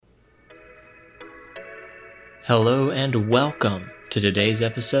Hello and welcome to today's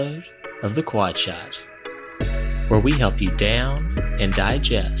episode of The Quad Shot, where we help you down and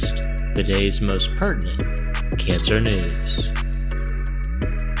digest the day's most pertinent cancer news.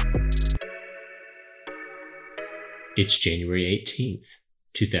 It's January 18th,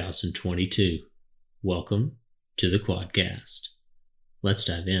 2022. Welcome to the Quadcast. Let's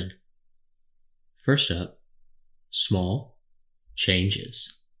dive in. First up, small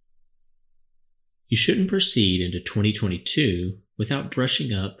changes. You shouldn't proceed into 2022 without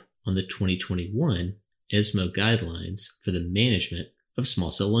brushing up on the 2021 ESMO guidelines for the management of small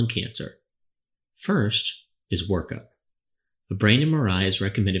cell lung cancer. First is workup. A brain MRI is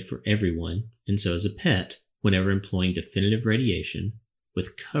recommended for everyone, and so is a PET, whenever employing definitive radiation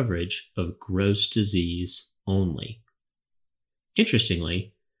with coverage of gross disease only.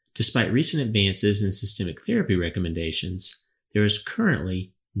 Interestingly, despite recent advances in systemic therapy recommendations, there is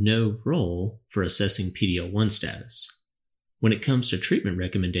currently no role for assessing PD-L1 status. When it comes to treatment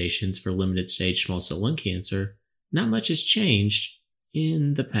recommendations for limited stage small cell lung cancer, not much has changed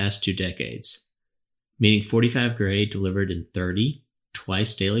in the past 2 decades, meaning 45 gray delivered in 30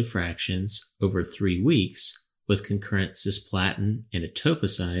 twice daily fractions over 3 weeks with concurrent cisplatin and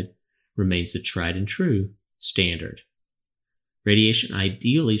etoposide remains the tried and true standard. Radiation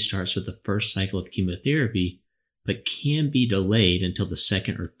ideally starts with the first cycle of chemotherapy, but can be delayed until the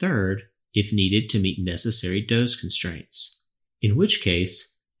second or third if needed to meet necessary dose constraints, in which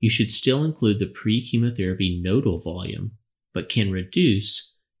case you should still include the pre-chemotherapy nodal volume, but can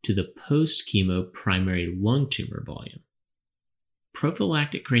reduce to the post-chemo primary lung tumor volume.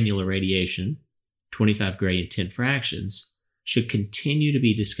 Prophylactic granular radiation, 25 gray in 10 fractions, should continue to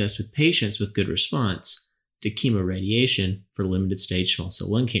be discussed with patients with good response to chemoradiation for limited stage small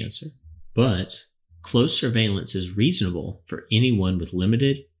cell lung cancer, but close surveillance is reasonable for anyone with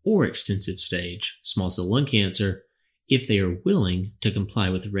limited or extensive stage small cell lung cancer if they are willing to comply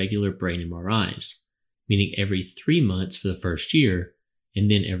with regular brain MRIs, meaning every 3 months for the first year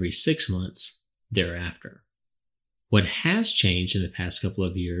and then every 6 months thereafter. What has changed in the past couple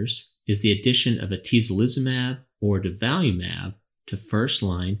of years is the addition of atezolizumab or durvalumab to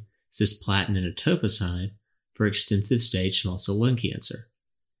first-line cisplatin and etoposide for extensive stage small cell lung cancer.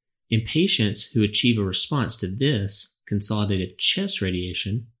 In patients who achieve a response to this, consolidative chest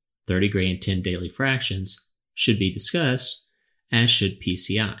radiation, 30 gray and 10 daily fractions, should be discussed, as should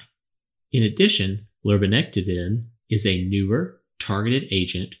PCI. In addition, lurbinectedin is a newer, targeted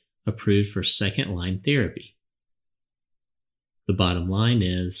agent approved for second-line therapy. The bottom line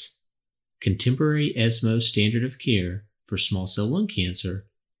is, contemporary ESMO standard of care for small cell lung cancer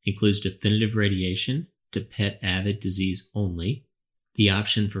includes definitive radiation to PET-avid disease only, the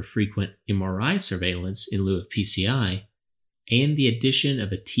option for frequent MRI surveillance in lieu of PCI, and the addition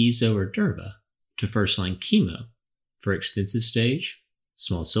of atezo or durva to first-line chemo for extensive stage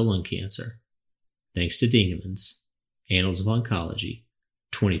small cell lung cancer. Thanks to Dingemans, Annals of Oncology,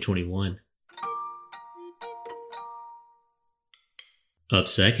 2021. Up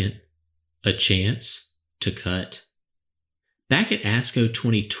second, a chance to cut. Back at ASCO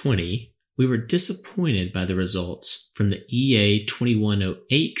 2020, we were disappointed by the results from the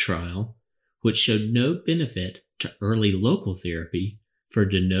EA-2108 trial, which showed no benefit to early local therapy for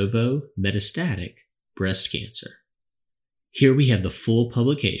de novo metastatic breast cancer. Here we have the full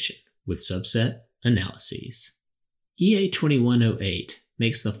publication with subset analyses. EA-2108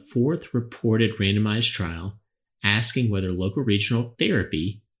 makes the 4th reported randomized trial asking whether local regional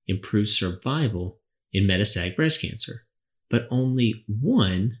therapy improves survival in metastatic breast cancer, but only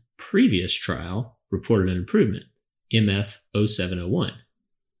one previous trial reported an improvement, MF0701.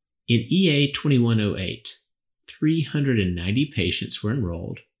 In EA-2108, 390 patients were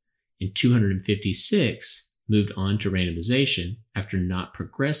enrolled, and 256 moved on to randomization after not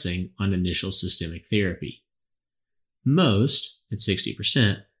progressing on initial systemic therapy. Most, at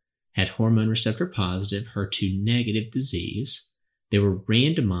 60%, had hormone receptor positive HER2 negative disease. They were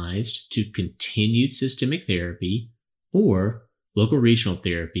randomized to continued systemic therapy or local regional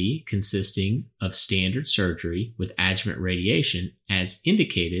therapy consisting of standard surgery with adjuvant radiation as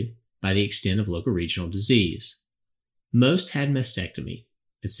indicated by the extent of local regional disease. Most had mastectomy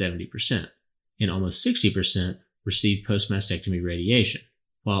at 70%, and almost 60% received post-mastectomy radiation,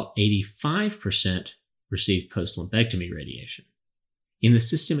 while 85% received post-lumpectomy radiation. In the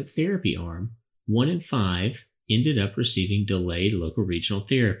systemic therapy arm, 1 in 5 ended up receiving delayed local regional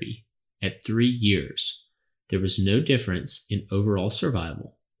therapy at 3 years. There was no difference in overall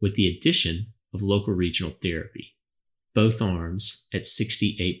survival with the addition of local regional therapy, both arms at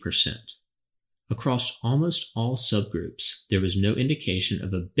 68%. Across almost all subgroups, there was no indication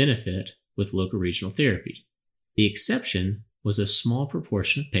of a benefit with local regional therapy. The exception was a small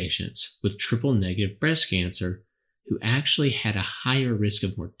proportion of patients with triple-negative breast cancer who actually had a higher risk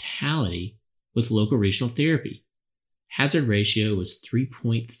of mortality with local regional therapy. Hazard ratio was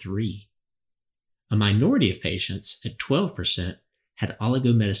 3.3. A minority of patients, at 12%, had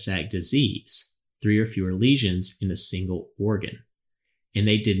oligometastatic disease, 3 or fewer lesions in a single organ, and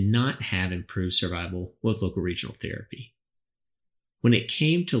they did not have improved survival with local regional therapy. When it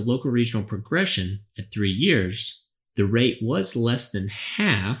came to local regional progression at 3 years, the rate was less than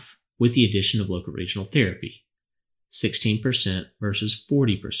half with the addition of local regional therapy, 16% versus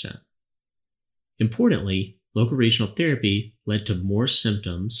 40%. Importantly, local regional therapy led to more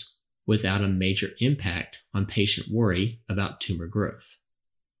symptoms without a major impact on patient worry about tumor growth.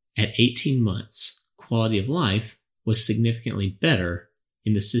 At 18 months, quality of life was significantly better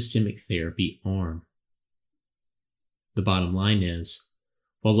in the systemic therapy arm. The bottom line is,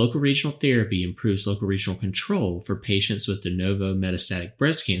 while local regional therapy improves local regional control for patients with de novo metastatic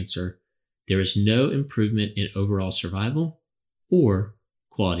breast cancer, there is no improvement in overall survival or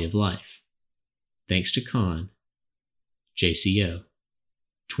quality of life. Thanks to Khan, JCO,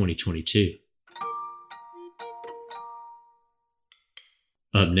 2022.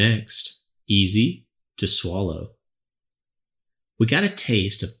 Up next, easy to swallow. We got a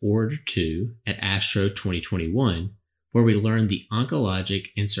taste of ORATOR 2 at ASTRO 2021, where we learned the oncologic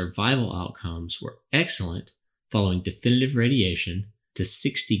and survival outcomes were excellent following definitive radiation to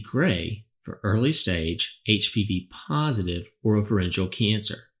 60 Gray for early stage HPV-positive oropharyngeal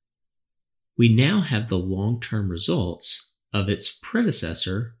cancer. We now have the long-term results of its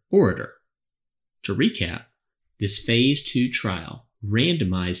predecessor, ORATOR. To recap, this phase 2 trial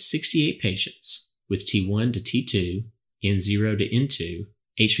randomized 68 patients with T1 to T2 and 0 to N2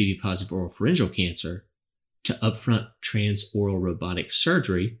 HPV-positive oropharyngeal cancer to upfront transoral robotic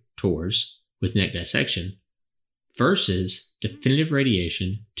surgery, TORS, with neck dissection, versus definitive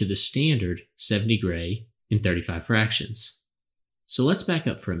radiation to the standard 70 Gray in 35 fractions. So let's back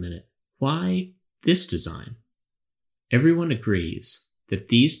up for a minute. Why this design? Everyone agrees that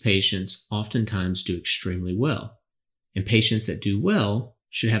these patients oftentimes do extremely well, and patients that do well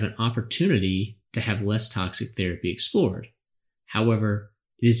should have an opportunity to have less toxic therapy explored. However,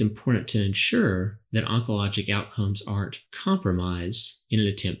 it is important to ensure that oncologic outcomes aren't compromised in an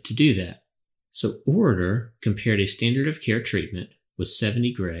attempt to do that. So ORATOR compared a standard of care treatment with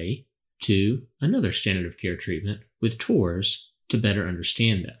 70 Gray to another standard of care treatment with TORS to better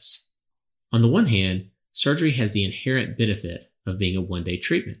understand this. On the one hand, surgery has the inherent benefit of being a one-day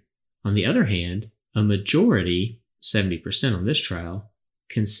treatment. On the other hand, a majority, 70% on this trial,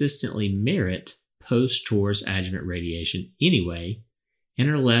 consistently merit post-TORS adjuvant radiation anyway, and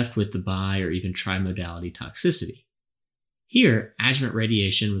are left with the bi or even trimodality toxicity. Here, adjuvant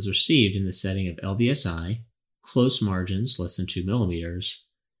radiation was received in the setting of LVSI, close margins less than 2 millimeters,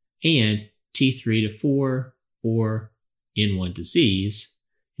 and T3 to 4 or N1 disease,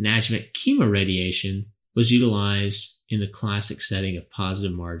 and adjuvant chemoradiation was utilized in the classic setting of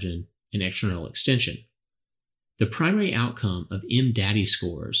positive margin and extraneural extension. The primary outcome of MDADI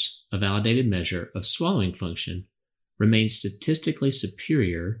scores, a validated measure of swallowing function, remains statistically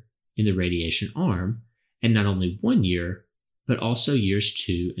superior in the radiation arm at not only 1 year, but also years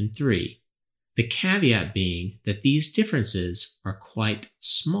 2 and 3. The caveat being that these differences are quite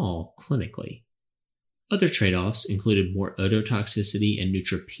small clinically. Other trade-offs included more ototoxicity and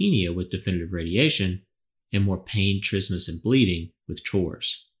neutropenia with definitive radiation, and more pain, trismus, and bleeding with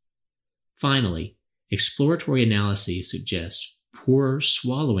TORS. Finally, exploratory analyses suggest poorer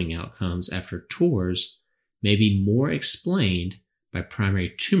swallowing outcomes after TORS may be more explained by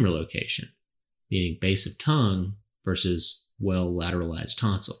primary tumor location, meaning base of tongue versus well-lateralized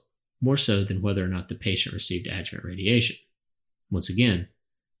tonsil, more so than whether or not the patient received adjuvant radiation. Once again,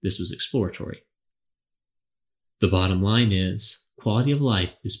 this was exploratory. The bottom line is, quality of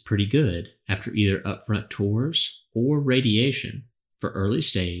life is pretty good after either upfront TORS or radiation for early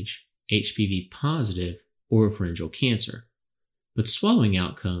stage HPV-positive oropharyngeal cancer, but swallowing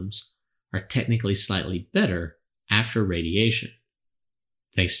outcomes are technically slightly better after radiation.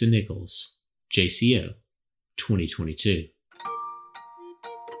 Thanks to Nichols, JCO, 2022.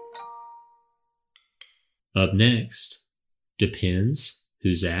 Up next, depends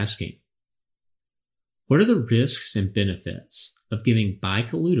who's asking. What are the risks and benefits of giving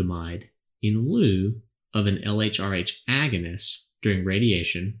bicalutamide in lieu of an LHRH agonist during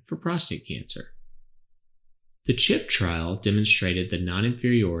radiation for prostate cancer? The CHIP trial demonstrated the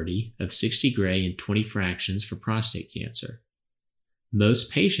non-inferiority of 60 Gray in 20 fractions for prostate cancer.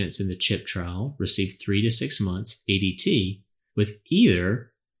 Most patients in the CHIP trial received 3 to 6 months ADT with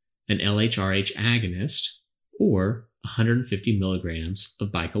either an LHRH agonist or 150 milligrams of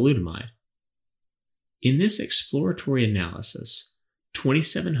bicalutamide. In this exploratory analysis,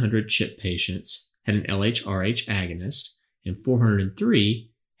 2,700 CHIP patients had an LHRH agonist and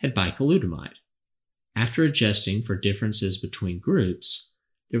 403 had bicalutamide. After adjusting for differences between groups,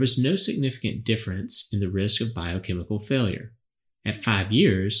 there was no significant difference in the risk of biochemical failure. At 5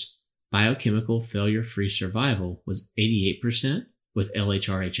 years, biochemical failure-free survival was 88% with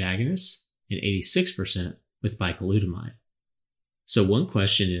LHRH agonists and 86% with bicalutamide. So one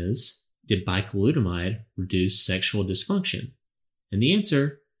question is, did bicalutamide reduce sexual dysfunction? And the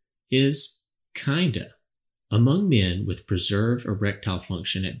answer is kinda. Among men with preserved erectile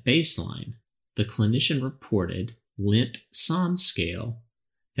function at baseline, the clinician-reported Lent-SOM scale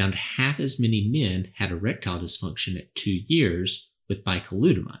found half as many men had erectile dysfunction at 2 years with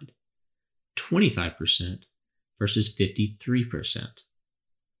bicalutamide, 25% versus 53%.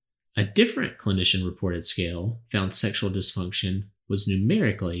 A different clinician-reported scale found sexual dysfunction was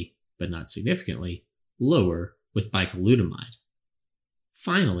numerically, but not significantly, lower with bicalutamide.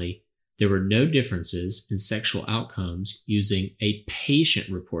 Finally, there were no differences in sexual outcomes using a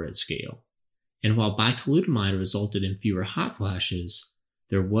patient-reported scale. And while bicalutamide resulted in fewer hot flashes,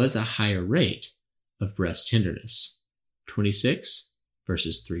 there was a higher rate of breast tenderness, 26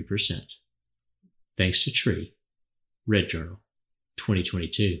 versus 3%. Thanks to Tree, Red Journal,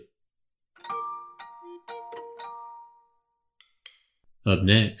 2022. Up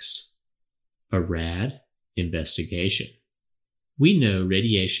next, a rad investigation. We know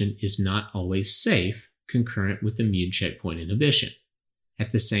radiation is not always safe concurrent with immune checkpoint inhibition.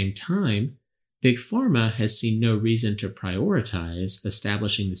 At the same time, Big Pharma has seen no reason to prioritize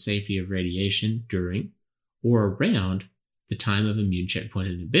establishing the safety of radiation during or around the time of immune checkpoint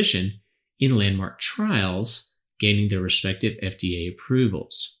inhibition in landmark trials gaining their respective FDA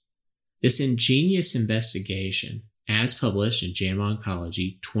approvals. This ingenious investigation, as published in JAMA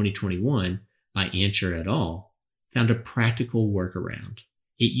Oncology 2021 by Ancher et al., found a practical workaround.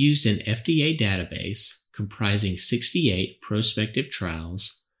 It used an FDA database comprising 68 prospective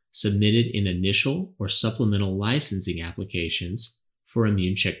trials submitted in initial or supplemental licensing applications for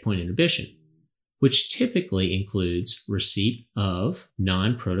immune checkpoint inhibition, which typically includes receipt of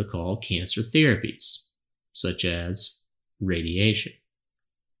non-protocol cancer therapies, such as radiation.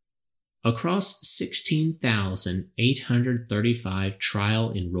 Across 16,835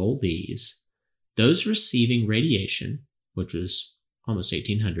 trial enrollees, those receiving radiation, which was almost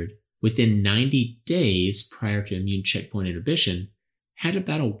 1,800, within 90 days prior to immune checkpoint inhibition, had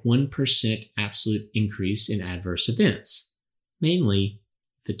about a 1% absolute increase in adverse events, mainly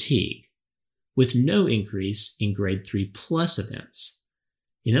fatigue, with no increase in grade 3+ events.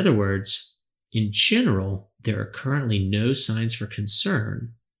 In other words, in general, there are currently no signs for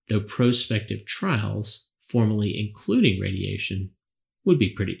concern, though prospective trials, formally including radiation, would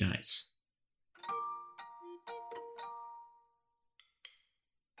be pretty nice.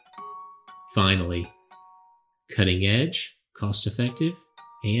 Finally, cutting edge, cost-effective,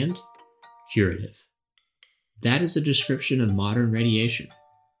 and curative. That is a description of modern radiation,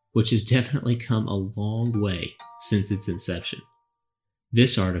 which has definitely come a long way since its inception.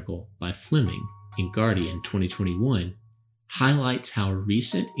 This article by Fleming in Guardian 2021 highlights how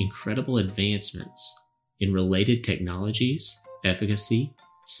recent incredible advancements in related technologies, efficacy,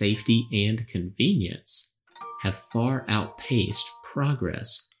 safety, and convenience have far outpaced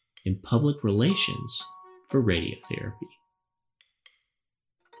progress in public relations for radiotherapy.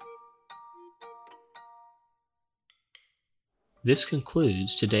 This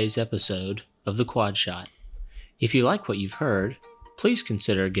concludes today's episode of The Quad Shot. If you like what you've heard, please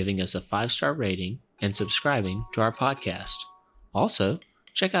consider giving us a 5-star rating and subscribing to our podcast. Also,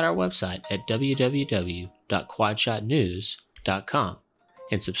 check out our website at www.quadshotnews.com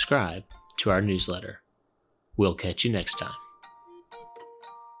and subscribe to our newsletter. We'll catch you next time.